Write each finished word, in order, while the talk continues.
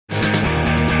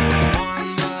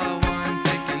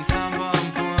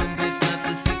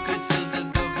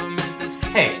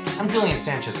I'm Julian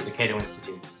Sanchez at the Cato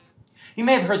Institute. You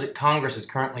may have heard that Congress is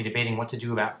currently debating what to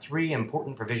do about 3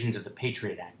 important provisions of the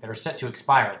Patriot Act that are set to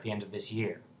expire at the end of this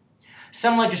year.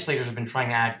 Some legislators have been trying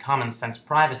to add common-sense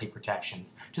privacy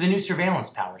protections to the new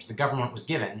surveillance powers the government was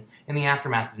given in the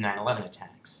aftermath of the 9/11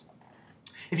 attacks.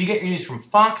 If you get your news from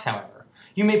Fox, however,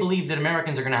 you may believe that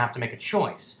Americans are going to have to make a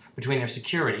choice between their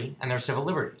security and their civil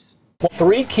liberties.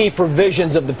 3 key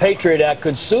provisions of the Patriot Act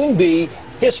could soon be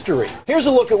history. Here's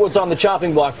a look at what's on the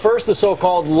chopping block. First, the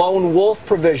so-called lone wolf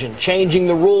provision, changing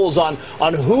the rules on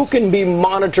who can be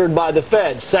monitored by the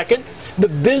feds. Second, the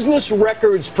business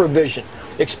records provision,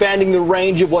 expanding the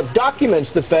range of what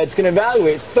documents the feds can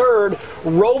evaluate. Third,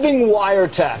 roving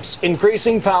wiretaps,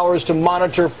 increasing powers to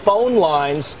monitor phone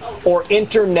lines or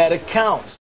internet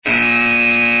accounts.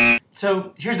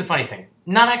 So here's the funny thing.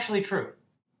 Not actually true.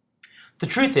 The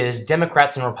truth is,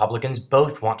 Democrats and Republicans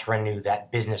both want to renew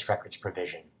that business records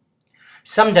provision.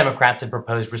 Some Democrats had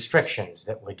proposed restrictions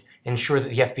that would ensure that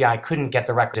the FBI couldn't get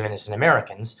the records of innocent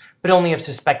Americans, but only of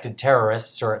suspected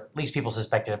terrorists, or at least people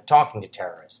suspected of talking to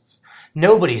terrorists.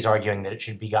 Nobody's arguing that it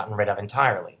should be gotten rid of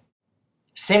entirely.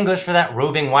 Same goes for that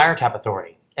roving wiretap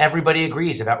authority. Everybody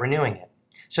agrees about renewing it.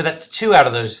 So that's 2 out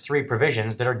of those 3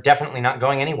 provisions that are definitely not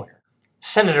going anywhere.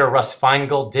 Senator Russ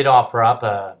Feingold did offer up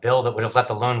a bill that would have let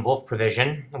the lone wolf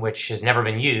provision, which has never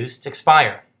been used,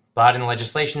 expire. But in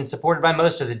legislation supported by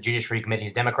most of the Judiciary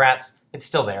Committee's Democrats, it's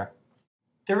still there.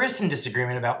 There is some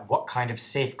disagreement about what kind of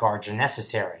safeguards are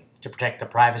necessary to protect the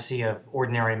privacy of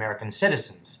ordinary American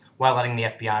citizens while letting the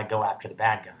FBI go after the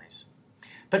bad guys.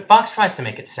 But Fox tries to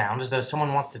make it sound as though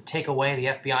someone wants to take away the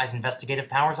FBI's investigative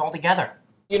powers altogether.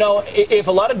 You know, if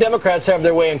a lot of Democrats have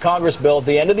their way in Congress, Bill, at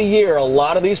the end of the year, a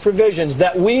lot of these provisions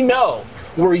that we know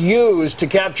were used to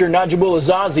capture Najibullah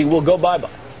Zazi will go bye-bye.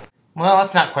 Well,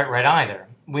 that's not quite right either.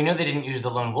 We know they didn't use the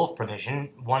lone wolf provision,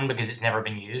 1, because it's never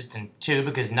been used, and 2,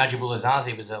 because Najibullah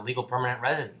Zazi was a legal permanent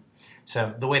resident.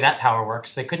 So the way that power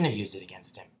works, they couldn't have used it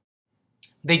against him.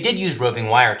 They did use roving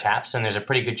wiretaps, and there's a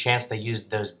pretty good chance they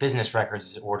used those business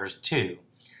records orders too.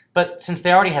 But since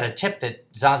they already had a tip that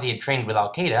Zazi had trained with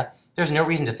Al-Qaeda, there's no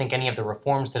reason to think any of the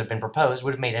reforms that have been proposed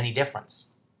would have made any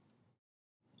difference.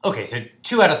 Okay, so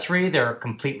 2 out of 3, they're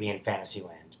completely in fantasy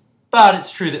land. But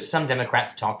it's true that some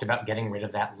Democrats talked about getting rid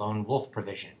of that lone wolf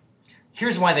provision.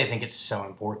 Here's why they think it's so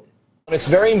important. It's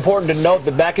very important to note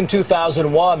that back in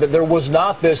 2001 that there was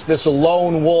not this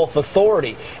lone wolf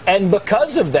authority. And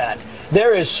because of that,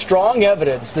 there is strong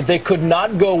evidence that they could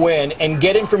not go in and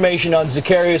get information on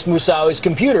Zacarias Moussawi's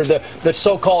computer, the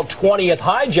so-called 20th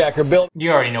hijacker. Bill,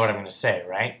 you already know what I'm going to say,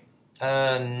 right?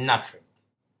 Not true.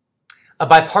 A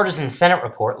bipartisan Senate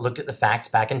report looked at the facts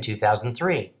back in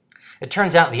 2003. It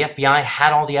turns out the FBI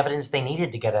had all the evidence they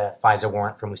needed to get a FISA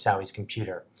warrant for Moussawi's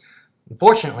computer.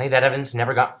 Unfortunately, that evidence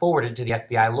never got forwarded to the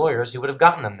FBI lawyers who would have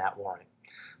gotten them that warrant.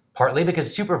 Partly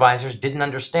because supervisors didn't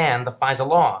understand the FISA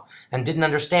law and didn't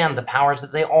understand the powers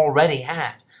that they already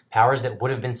had, powers that would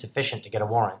have been sufficient to get a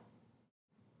warrant.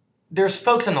 There's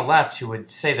folks on the left who would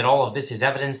say that all of this is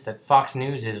evidence that Fox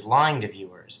News is lying to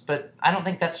viewers, but I don't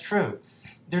think that's true.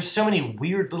 There's so many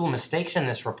weird little mistakes in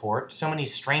this report, so many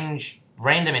strange,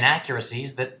 random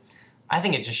inaccuracies that I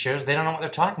think it just shows they don't know what they're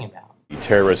talking about. The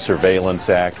Terrorist Surveillance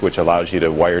Act, which allows you to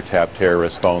wiretap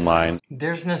terrorist phone lines.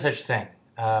 There's no such thing.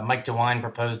 Mike DeWine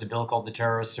proposed a bill called the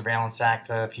Terrorist Surveillance Act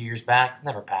a few years back.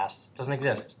 Never passed. Doesn't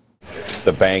exist.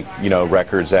 The Bank,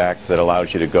 Records Act that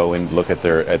allows you to go and look at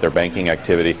their banking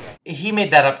activity. He made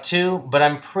that up too, but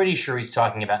I'm pretty sure he's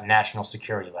talking about national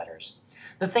security letters.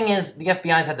 The thing is, the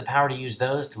FBI's had the power to use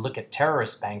those to look at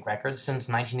terrorist bank records since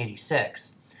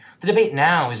 1986. The debate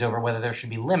now is over whether there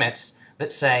should be limits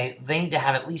that say they need to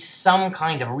have at least some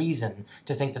kind of reason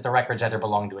to think that the records either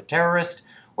belong to a terrorist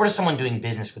or to someone doing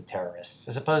business with terrorists,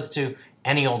 as opposed to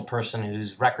any old person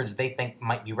whose records they think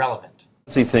might be relevant.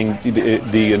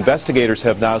 The investigators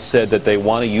have now said that they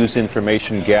want to use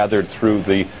information gathered through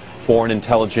the Foreign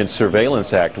Intelligence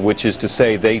Surveillance Act, which is to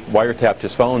say they wiretapped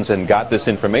his phones and got this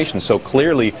information. So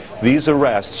clearly these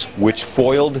arrests, which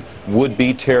foiled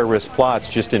would-be terrorist plots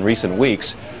just in recent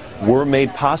weeks, were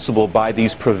made possible by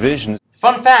these provisions.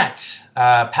 Fun fact,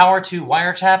 power to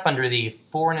wiretap under the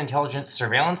Foreign Intelligence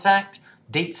Surveillance Act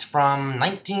dates from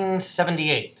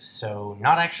 1978, so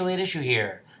not actually at issue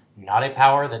here. Not a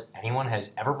power that anyone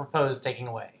has ever proposed taking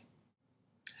away.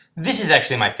 This is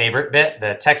actually my favorite bit,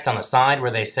 the text on the side where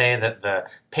they say that the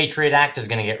Patriot Act is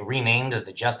going to get renamed as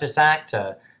the Justice Act.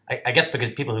 I guess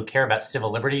because people who care about civil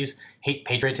liberties hate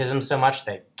patriotism so much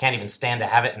they can't even stand to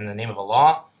have it in the name of a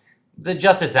law. The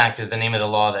Justice Act is the name of the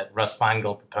law that Russ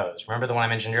Feingold proposed. Remember the one I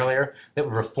mentioned earlier? That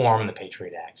would reform the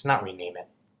Patriot Act, not rename it.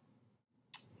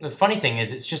 The funny thing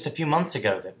is, it's just a few months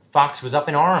ago that Fox was up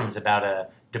in arms about a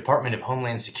Department of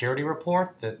Homeland Security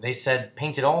report that they said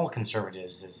painted all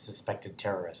conservatives as suspected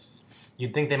terrorists.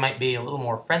 You'd think they might be a little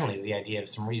more friendly to the idea of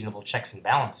some reasonable checks and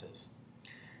balances.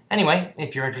 Anyway,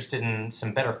 if you're interested in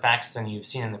some better facts than you've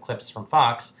seen in the clips from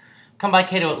Fox, come by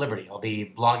Cato at Liberty. I'll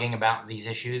be blogging about these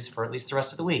issues for at least the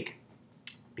rest of the week.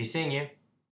 Be seeing you.